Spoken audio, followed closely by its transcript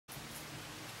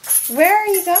Where are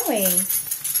you going?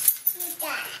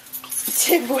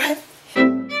 To what?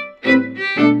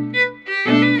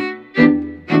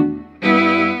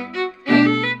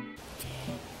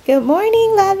 Good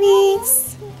morning,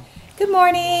 lovies. Good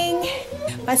morning.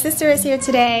 My sister is here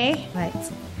today.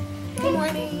 Good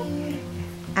morning.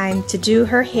 I'm to do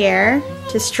her hair,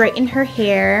 to straighten her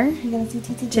hair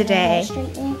today.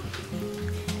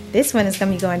 This one is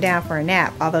going to be going down for a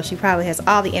nap, although she probably has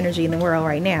all the energy in the world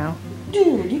right now.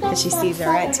 Dude, you got she sees her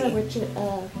auntie. with your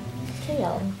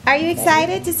tail. Are you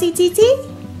excited to see TT?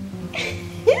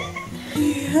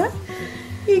 Yeah.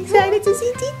 You excited to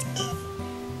see TT?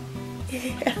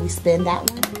 We spin that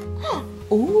one.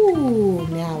 Ooh,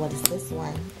 now what is this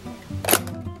one?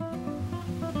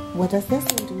 What does this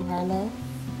one do, Harlow?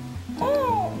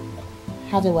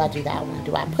 How do I do that one?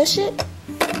 Do I push it?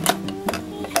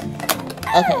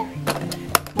 Okay.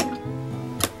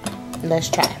 Let's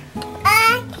try.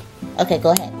 Okay,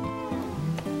 go ahead.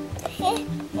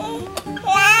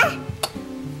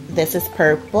 This is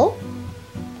purple.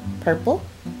 Purple.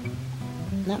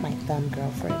 Not my thumb,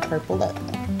 girlfriend. Purple, look.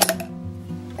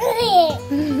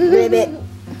 Ribbit.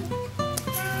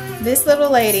 This little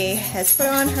lady has put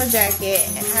on her jacket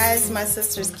and has my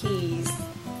sister's keys.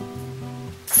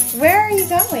 Where are you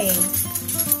going?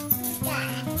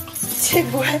 To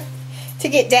what? To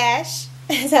get Dash?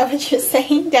 Is that what you're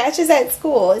saying? Dash is at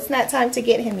school. It's not time to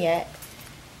get him yet.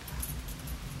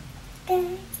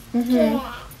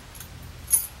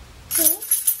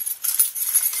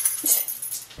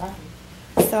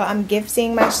 So I'm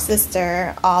gifting my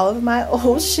sister all of my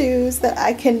old shoes that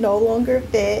I can no longer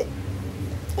fit.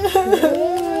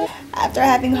 After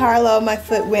having Harlow, my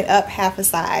foot went up half a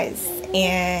size,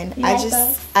 and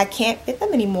I can't fit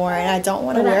them anymore, and I don't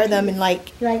want to wear them and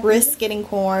risk getting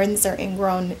corns or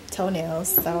ingrown toenails.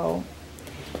 So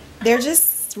they're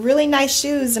just really nice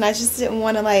shoes, and I just didn't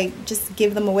want to just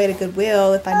give them away to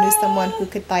Goodwill if I knew someone who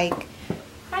could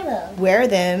wear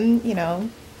them, you know,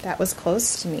 that was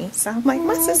close to me. So I'm like,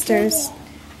 my sister's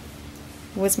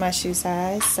was my shoe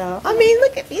size. So I mean,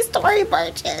 look at these Tory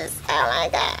Burches. Oh my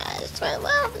gosh, I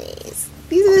love these.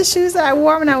 These are the shoes that I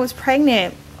wore when I was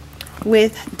pregnant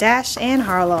with Dash and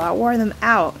Harlow. I wore them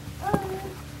out.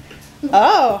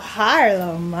 Oh,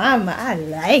 Harlow, mama, I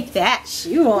like that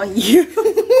shoe on you.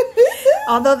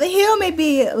 Although the heel may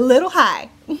be a little high.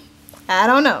 I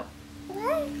don't know.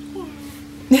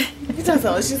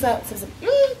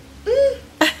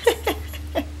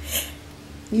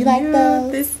 You like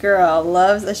those? This girl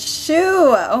loves a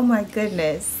shoe. Oh my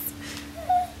goodness.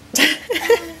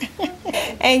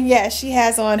 And yeah, she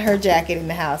has on her jacket in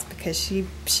the house because she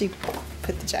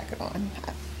put the jacket on.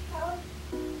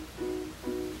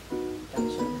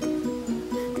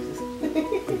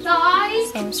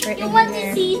 Guys, So I'm straightening you want her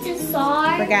hair. to see the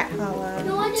side? Forgot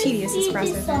how tedious this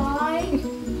process is.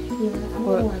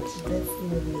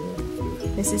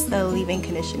 This is the leave-in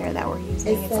conditioner that we're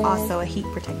using. It's also a heat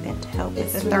protectant to help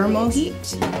with the thermal heat.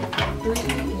 And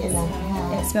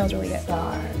it smells really good.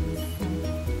 I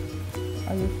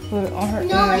just put it on her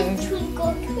No,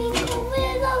 twinkle, twinkle,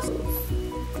 little.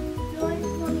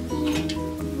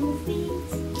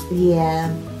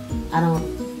 Yeah, I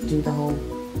don't do the whole.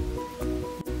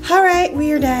 Alright,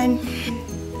 we are done.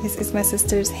 This is my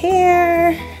sister's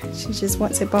hair. She just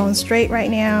wants it bone straight right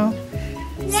now.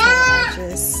 So I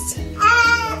just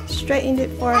straightened it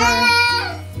for her.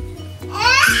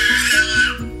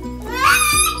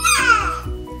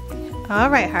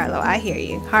 Alright, Harlow, I hear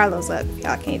you. Harlow's up.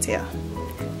 Y'all can't tell.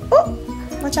 Oh,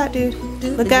 watch out, dude.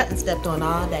 Look up. Stepped on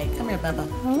all day. Come here, Bubba.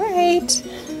 Alright.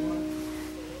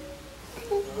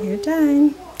 You're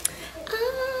done.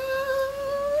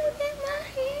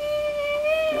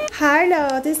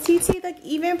 Harlow, does TT look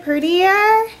even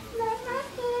prettier?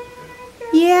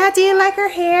 Yeah, do you like her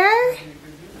hair?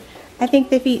 I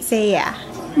think the feet say yeah.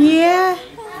 Yeah?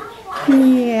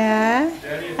 Yeah.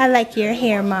 I like your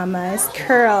hair, mama. It's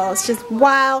curls, just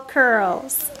wild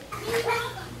curls.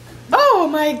 Oh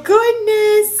my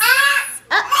goodness.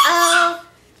 Uh-oh.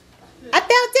 I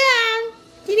fell down.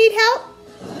 Do you need help?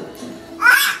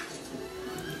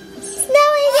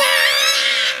 Snowy.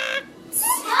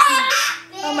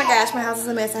 Oh my gosh, my house is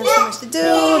a mess. I have so much to do.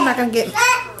 I'm not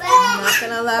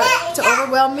gonna allow it to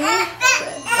overwhelm me. But,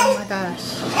 oh my gosh.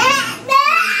 I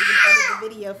haven't even edited the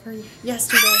video for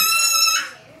yesterday.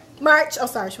 March. Oh,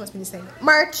 sorry, she wants me to sing.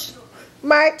 March.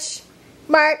 March.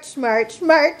 March. March.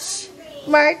 March.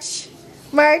 March.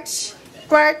 March.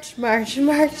 March. March.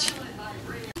 March.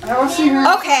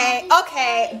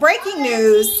 Okay. Breaking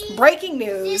news.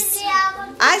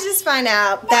 I just find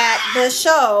out that the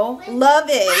show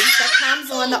Lovies that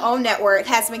comes on the OWN network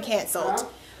has been canceled.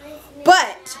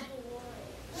 But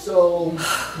So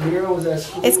Mira was at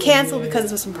school. It's canceled because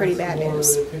of some pretty bad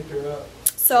news.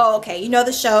 So, okay, you know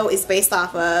the show is based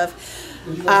off of,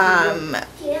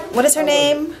 what is her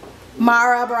name?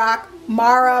 Mara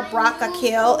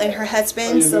Bracakil and her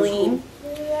husband, Celine.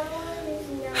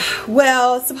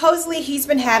 Well, supposedly he's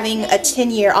been having a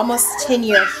 10-year, almost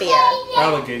 10-year affair.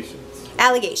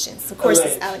 Allegations. Of course,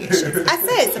 it's allegations. I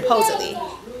said supposedly.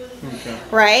 Okay.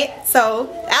 Right? So,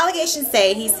 allegations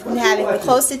say he's been having a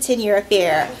close to 10-year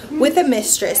affair with a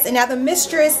mistress. And now the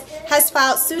mistress has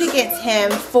filed suit against him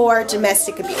for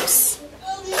domestic abuse.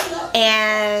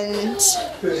 And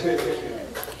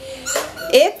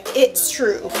if it's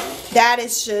true, that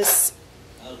is just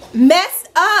messed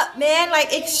up, man.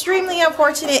 Like, extremely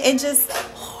unfortunate and just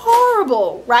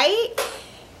horrible, right?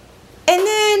 And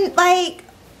then, like,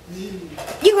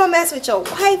 you gonna mess with your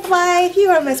wife's life, you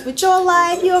gonna mess with your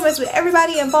life, you gonna mess with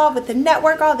everybody involved with the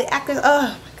network, all the actors.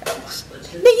 Oh my gosh.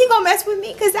 Then you gonna mess with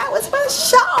me because that was my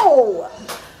show.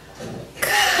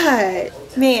 God,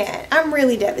 man, I'm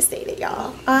really devastated,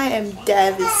 y'all. I am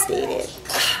devastated.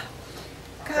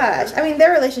 Gosh, I mean,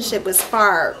 their relationship was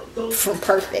far from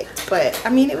perfect, but I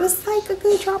mean, it was like a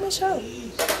good drama show.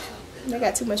 They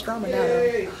got too much drama now,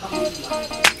 though.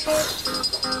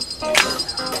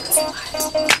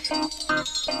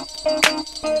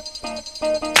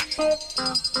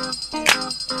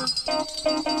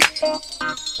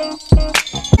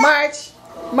 March,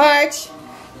 march,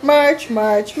 march,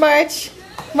 march, march,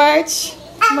 march,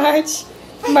 march,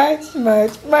 march,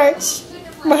 march, march,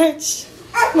 march,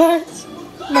 march,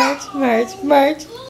 march, march, march.